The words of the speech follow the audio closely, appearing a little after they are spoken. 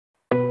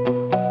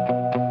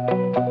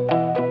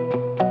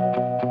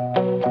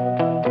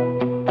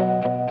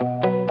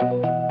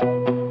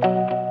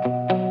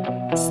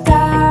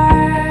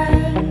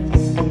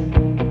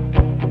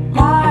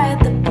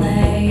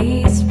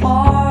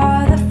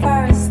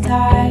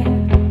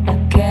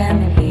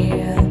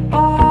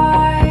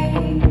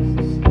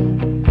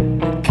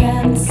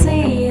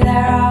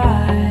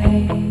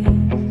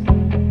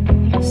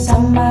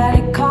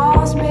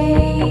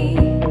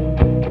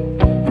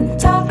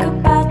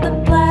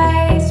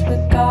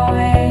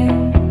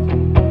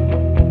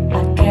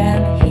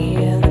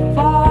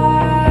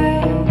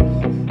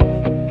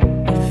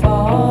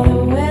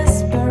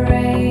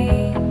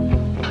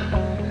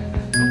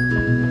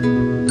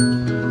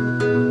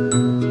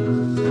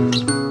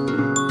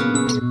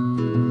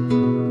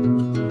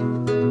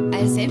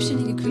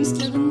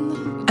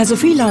As a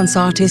freelance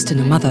artist and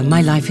a mother,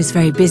 my life is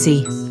very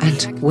busy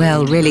and,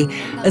 well, really,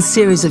 a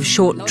series of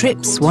short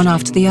trips, one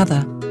after the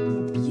other.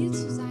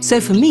 So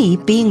for me,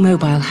 being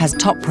mobile has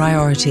top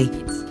priority.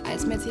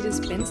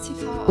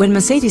 When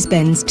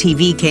Mercedes-Benz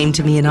TV came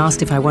to me and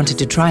asked if I wanted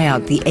to try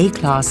out the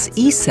A-Class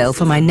E-Cell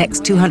for my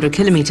next 200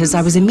 kilometers,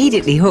 I was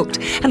immediately hooked,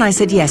 and I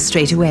said yes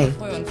straight away.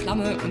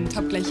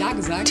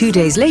 2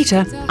 days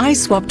later, I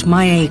swapped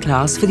my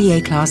A-Class for the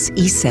A-Class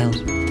E-Cell.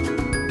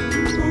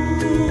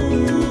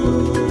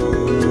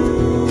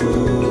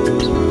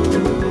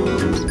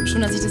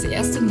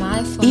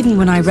 Even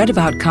when I read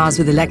about cars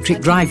with electric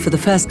drive for the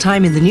first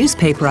time in the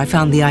newspaper, I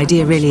found the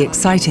idea really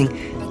exciting.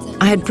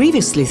 I had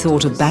previously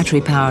thought of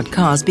battery-powered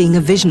cars being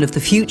a vision of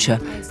the future.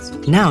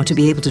 Now to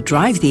be able to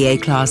drive the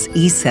A-Class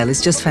E-Cell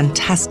is just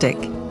fantastic.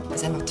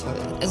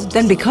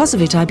 Then because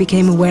of it, I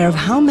became aware of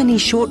how many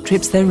short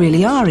trips there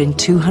really are in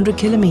 200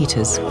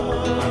 kilometers.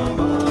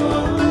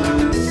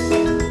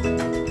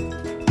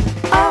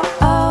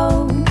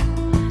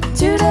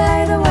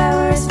 Today the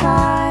weather is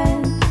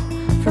fine.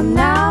 From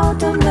now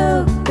don't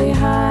look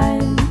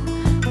behind.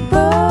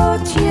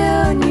 Put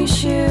your new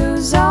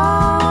shoes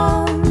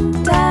on,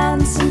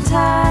 dance in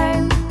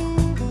time.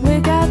 We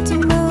got to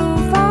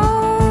move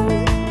on.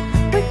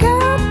 We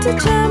got to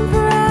jump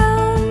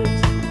around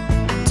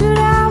to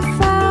the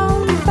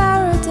found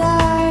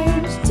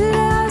paradise, to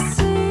the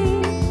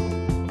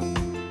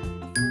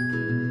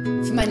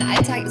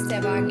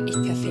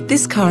sea.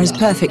 This car is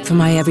perfect for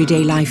my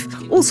everyday life,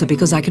 also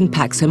because I can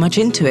pack so much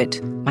into it.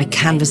 My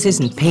canvases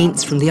and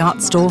paints from the art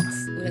store,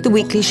 the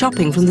weekly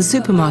shopping from the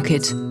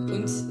supermarket,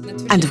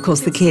 and of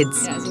course the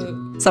kids.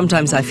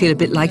 Sometimes I feel a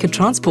bit like a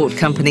transport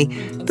company,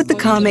 but the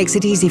car makes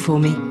it easy for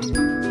me.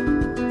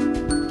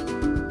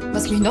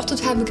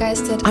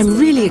 I'm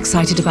really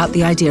excited about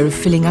the idea of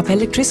filling up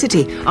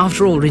electricity.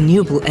 After all,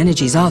 renewable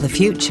energies are the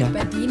future.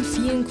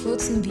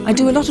 I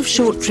do a lot of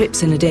short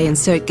trips in a day, and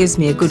so it gives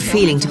me a good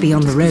feeling to be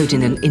on the road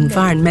in an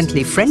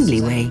environmentally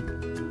friendly way.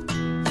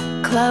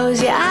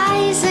 Close your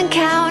eyes and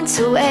count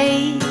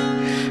away.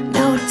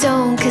 No,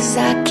 don't, 'cause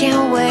I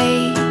can't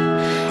wait.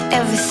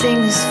 Everything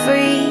is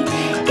free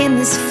in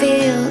this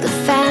field of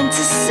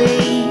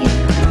fantasy.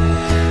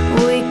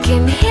 We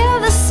can hear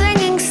the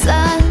singing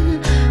sun.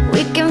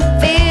 We can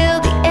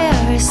feel the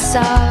air is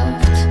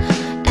soft.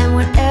 And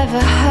whatever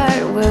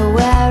hurt we're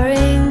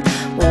wearing,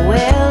 well,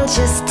 we'll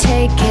just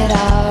take it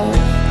off.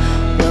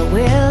 Well,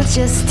 we'll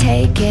just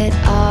take it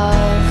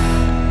off.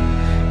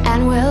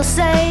 And we'll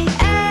say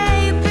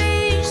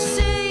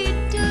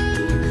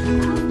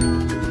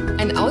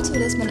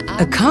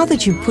A car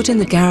that you put in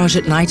the garage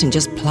at night and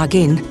just plug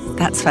in,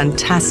 that's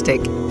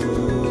fantastic.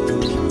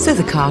 So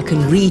the car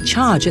can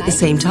recharge at the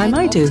same time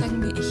I do,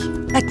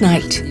 at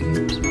night.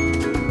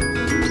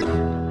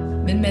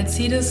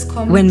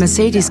 When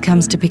Mercedes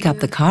comes to pick up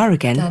the car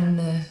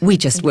again, we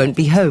just won't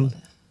be home.